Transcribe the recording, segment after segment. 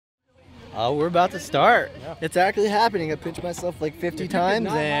Oh, we're about to start. Yeah. It's actually happening. I pinched myself like 50 times,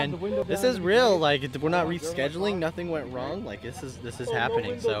 and this is real. Like, we're not rescheduling. Nothing went wrong. Like, this is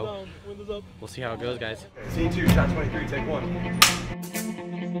happening. So we'll see how it goes, guys. Scene 2, shot 23, take 1.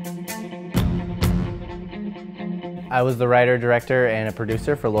 I was the writer, director, and a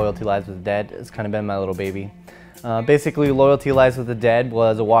producer for Loyalty Lies with the Dead. It's kind of been my little baby. Basically, Loyalty Lies with the Dead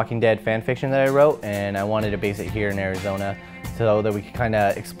was a Walking Dead fan fiction that I wrote, and I wanted to base it here in Arizona so that we could kind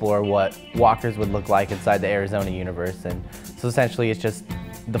of explore what walkers would look like inside the Arizona universe. And so essentially it's just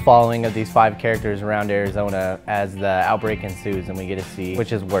the following of these 5 characters around Arizona as the outbreak ensues, and we get to see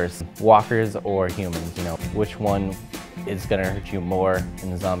which is worse, walkers or humans, you know, which one is gonna hurt you more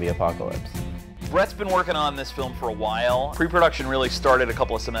in the zombie apocalypse. Brett's been working on this film for a while. Pre-production really started a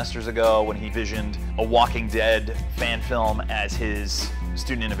couple of semesters ago when he visioned a Walking Dead fan film as his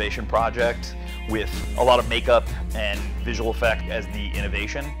student innovation project, with a lot of makeup and visual effect as the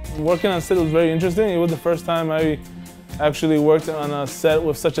innovation. Working on set was very interesting. It was the first time I actually worked on a set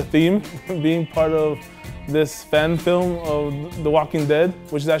with such a theme, being part of this fan film of The Walking Dead,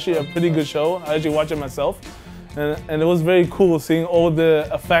 which is actually a pretty good show. I actually watch it myself. And it was very cool seeing all the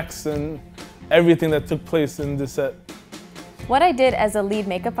effects and everything that took place in this set. What I did as a lead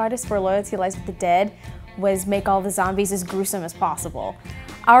makeup artist for Loyalty Lies with the Dead was make all the zombies as gruesome as possible.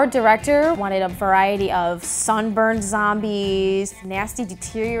 Our director wanted a variety of sunburned zombies, nasty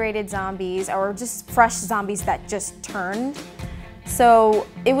deteriorated zombies, or just fresh zombies that just turned. So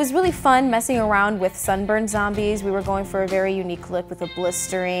it was really fun messing around with sunburned zombies. We were going for a very unique look with a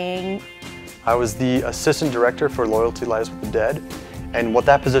blistering. I was the assistant director for Loyalty Lies with the Dead, and what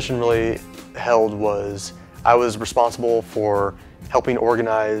that position really held was I was responsible for helping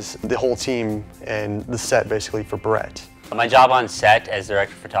organize the whole team and the set basically for Brett. My job on set as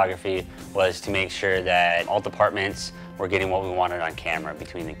director of photography was to make sure that all departments were getting what we wanted on camera,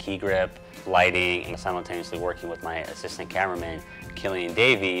 between the key grip, lighting, and simultaneously working with my assistant cameraman, Killian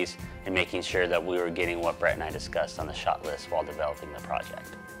Davies, and making sure that we were getting what Brett and I discussed on the shot list while developing the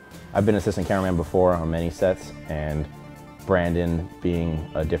project. I've been assistant cameraman before on many sets, and Brandon, being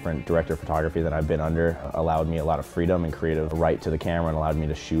a different director of photography that I've been under, allowed me a lot of freedom and creative right to the camera and allowed me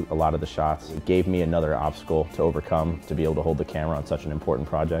to shoot a lot of the shots. It gave me another obstacle to overcome to be able to hold the camera on such an important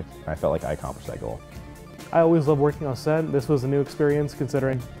project. I felt like I accomplished that goal. I always love working on set. This was a new experience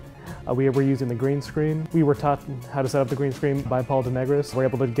considering we were using the green screen. We were taught how to set up the green screen by Paul DeNegris. We're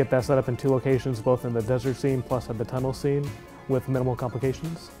able to get that set up in 2 locations, both in the desert scene plus at the tunnel scene with minimal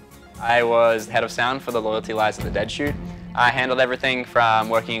complications. I was head of sound for the Loyalty Lies with the Dead shoot. I handled everything from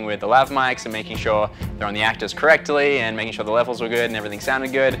working with the lav mics and making sure they're on the actors correctly and making sure the levels were good and everything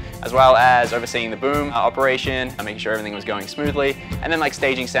sounded good, as well as overseeing the boom operation and making sure everything was going smoothly, and then like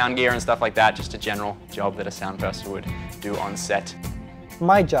staging sound gear and stuff like that, just a general job that a sound person would do on set.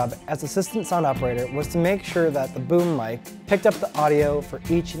 My job as assistant sound operator was to make sure that the boom mic picked up the audio for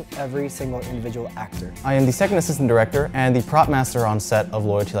each and every single individual actor. I am the second assistant director and the prop master on set of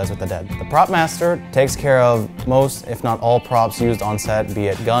Loyalty Lies with the Dead. The prop master takes care of most, if not all, props used on set, be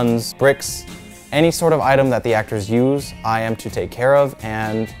it guns, bricks, any sort of item that the actors use, I am to take care of,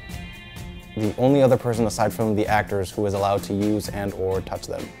 and the only other person aside from the actors who is allowed to use and or touch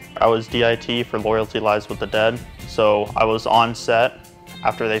them. I was DIT for Loyalty Lies with the Dead, so I was on set.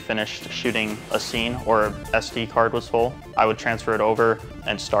 After they finished shooting a scene or an SD card was full, I would transfer it over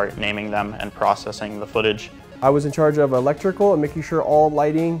and start naming them and processing the footage. I was in charge of electrical and making sure all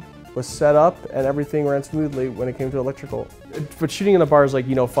lighting was set up and everything ran smoothly when it came to electrical. But shooting in the bar is like,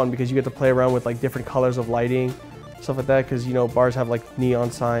 fun because you get to play around with like different colors of lighting, stuff like that, because bars have like neon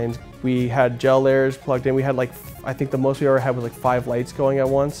signs. We had gel layers plugged in. We had like, I think the most we ever had was like 5 lights going at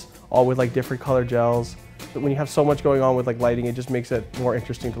once, all with like different color gels. But when you have so much going on with like lighting, it just makes it more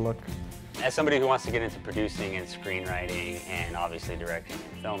interesting to look. As somebody who wants to get into producing and screenwriting and obviously directing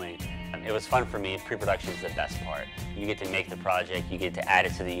and filming, it was fun for me. Pre-production is the best part. You get to make the project, you get to add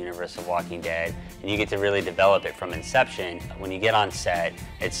it to the universe of Walking Dead, and you get to really develop it from inception. When you get on set,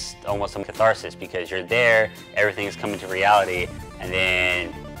 it's almost a catharsis because you're there, everything is coming to reality, and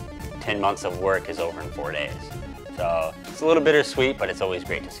then 10 months of work is over in 4 days. So it's a little bittersweet, but it's always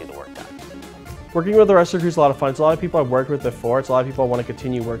great to see the work done. Working with the rest of the crew is a lot of fun. It's a lot of people I've worked with before. It's a lot of people I want to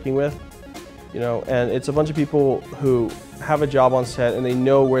continue working with, and it's a bunch of people who have a job on set and they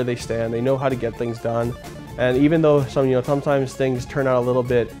know where they stand. They know how to get things done. And even though sometimes things turn out a little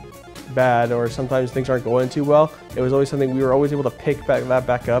bit bad or sometimes things aren't going too well, it was always something we were always able to pick that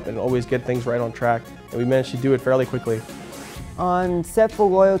back up and always get things right on track. And we managed to do it fairly quickly. On set for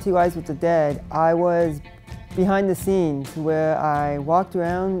Loyalty Lies with the Dead, I was behind the scenes where I walked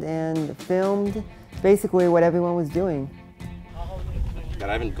around and filmed basically what everyone was doing. God,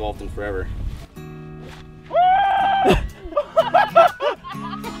 I haven't golfed in forever.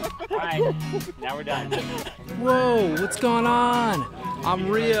 Alright, now we're done. Whoa, what's going on? I'm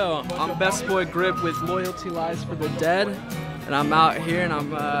Rio. I'm Best Boy Grip with Loyalty Lies for the Dead. And I'm out here and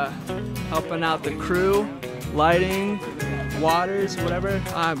I'm helping out the crew, lighting, waters, whatever.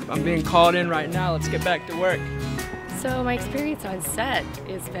 I'm being called in right now. Let's get back to work. So my experience on set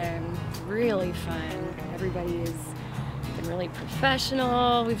has been really fun. Everybody has been really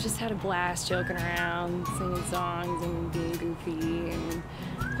professional. We've just had a blast joking around, singing songs and being goofy. And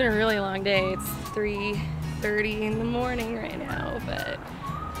it's been a really long day. It's 3:30 in the morning right now, but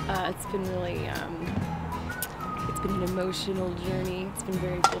it's been really, it's been an emotional journey. It's been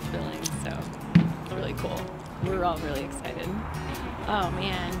very fulfilling, so it's really cool. We're all really excited. Oh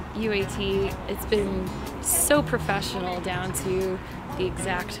man, UAT, it's been so professional down to the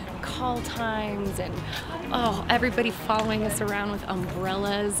exact call times and everybody following us around with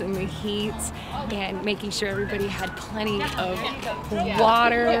umbrellas in the heat and making sure everybody had plenty of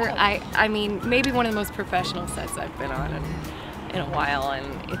water. I mean, maybe one of the most professional sets I've been on in a while,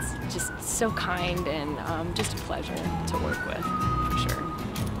 and it's just so kind and just a pleasure to work with, for sure.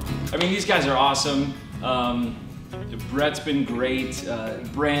 I mean, these guys are awesome. Brett's been great.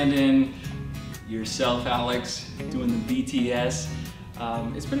 Brandon, yourself, Alex, doing the BTS.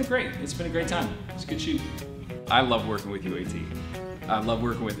 It's been a great time. It's a good shoot. I love working with UAT. I love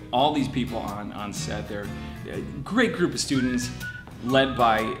working with all these people on set. They're a great group of students led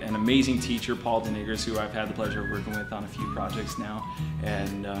by an amazing teacher, Paul DeNigris, who I've had the pleasure of working with on a few projects now.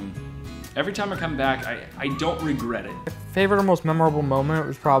 And every time I come back, I don't regret it. My favorite or most memorable moment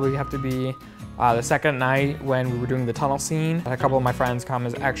would probably have to be the second night when we were doing the tunnel scene. A couple of my friends come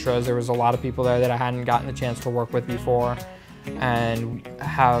as extras. There was a lot of people there that I hadn't gotten the chance to work with before, and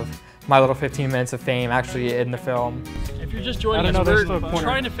have my little 15 minutes of fame actually in the film. If you're just joining us, we're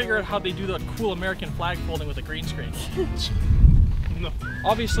trying to figure out how they do the cool American flag folding with a green screen. No.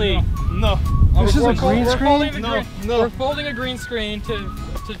 Obviously, no. This is a green screen? We're folding a green screen to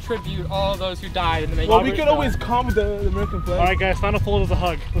tribute all of those who died in the making. Well, we could always come with the American flag. All right, guys, final fold as a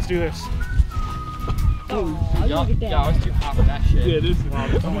hug. Let's do this. Yeah, I was too hot for that shit. Yeah, it is.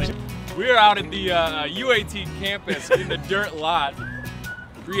 We are out at the UAT campus in the dirt lot,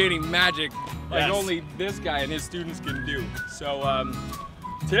 creating magic like only this guy and his students can do. So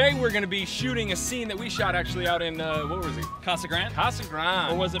today we're going to be shooting a scene that we shot actually out in, what was it? Casa Grande? Casa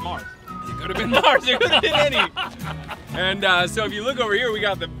Grande. Or was it Mars? It could have been Mars, it could have been any. And so if you look over here, we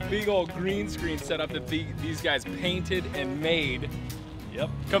got the big old green screen set up that these guys painted and made. Yep.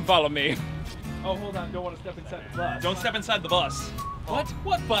 Come follow me. Oh, hold on, don't want to step inside the bus. Don't step inside the bus. What?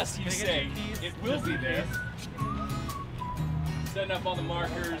 What bus, you say? It will be there. Setting up all the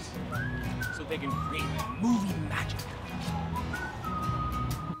markers so they can create movie magic.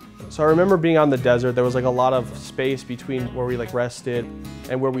 So I remember being on the desert, there was like a lot of space between where we like rested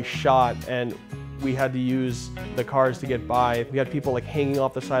and where we shot, and we had to use the cars to get by. We had people like hanging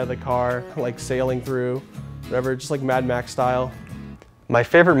off the side of the car, like sailing through, whatever, just like Mad Max style. My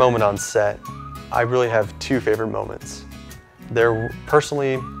favorite moment on set, I really have two favorite moments. They're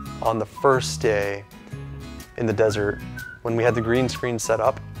personally on the first day in the desert, when we had the green screen set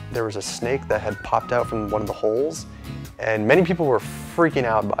up, there was a snake that had popped out from one of the holes, and many people were freaking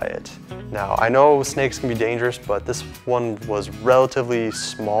out by it. Now, I know snakes can be dangerous, but this one was relatively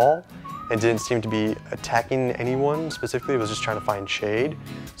small and didn't seem to be attacking anyone specifically. It was just trying to find shade.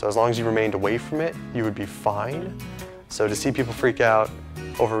 So as long as you remained away from it, you would be fine. So to see people freak out,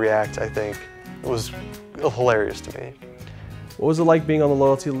 overreact, I think, it was hilarious to me. What was it like being on the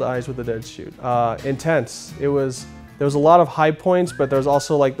Loyalty Lies with the Dead shoot? Intense. There was a lot of high points, but there was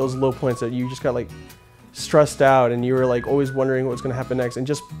also like those low points that you just got like stressed out and you were like always wondering what was gonna happen next. And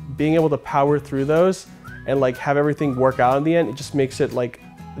just being able to power through those and like have everything work out in the end, it just makes it like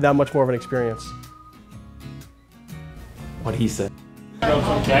that much more of an experience. What he said.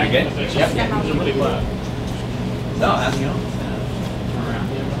 Okay. Yep. No, how's it going?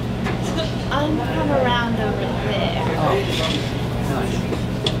 I'm from around over there.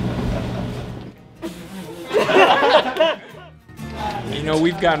 You know,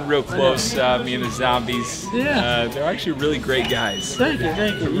 we've gotten real close, me and the zombies. Yeah. They're actually really great guys. Thank you,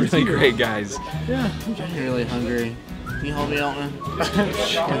 thank you. You Really too. great guys. Yeah. I'm getting really hungry. Can you help me out, man?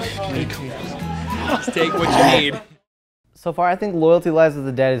 Just take what you need. So far, I think Loyalty Lies with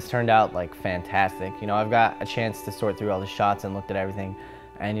the Dead has turned out like fantastic. You know, I've got a chance to sort through all the shots and looked at everything.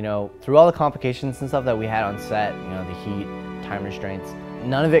 And you know, through all the complications and stuff that we had on set, you know, the heat, time restraints,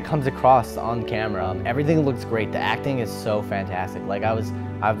 none of it comes across on camera. Everything looks great. The acting is so fantastic. Like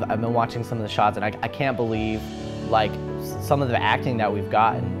I've been watching some of the shots and I can't believe like some of the acting that we've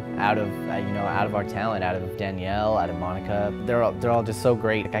gotten out of out of our talent, out of Danielle, out of Monica. They're all just so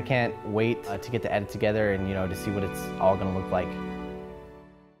great. Like, I can't wait to get the edit together and to see what it's all going to look like.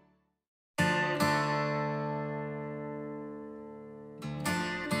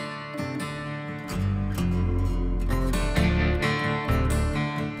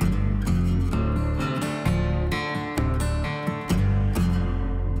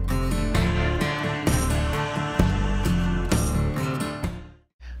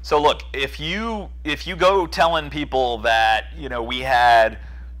 So look, if you go telling people that we had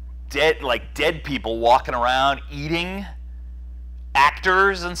dead people walking around eating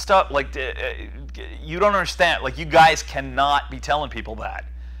actors and stuff, you don't understand. Like, you guys cannot be telling people that.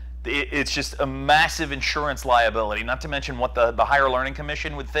 It's just a massive insurance liability. Not to mention what the Higher Learning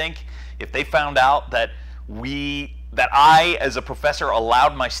Commission would think if they found out that I, as a professor,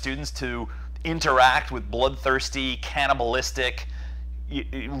 allowed my students to interact with bloodthirsty, cannibalistic,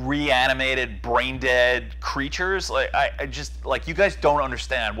 reanimated, brain dead creatures. I just, you guys don't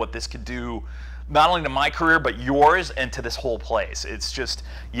understand what this could do, not only to my career but yours and to this whole place. It's just,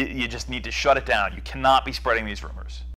 you just need to shut it down. You cannot be spreading these rumors.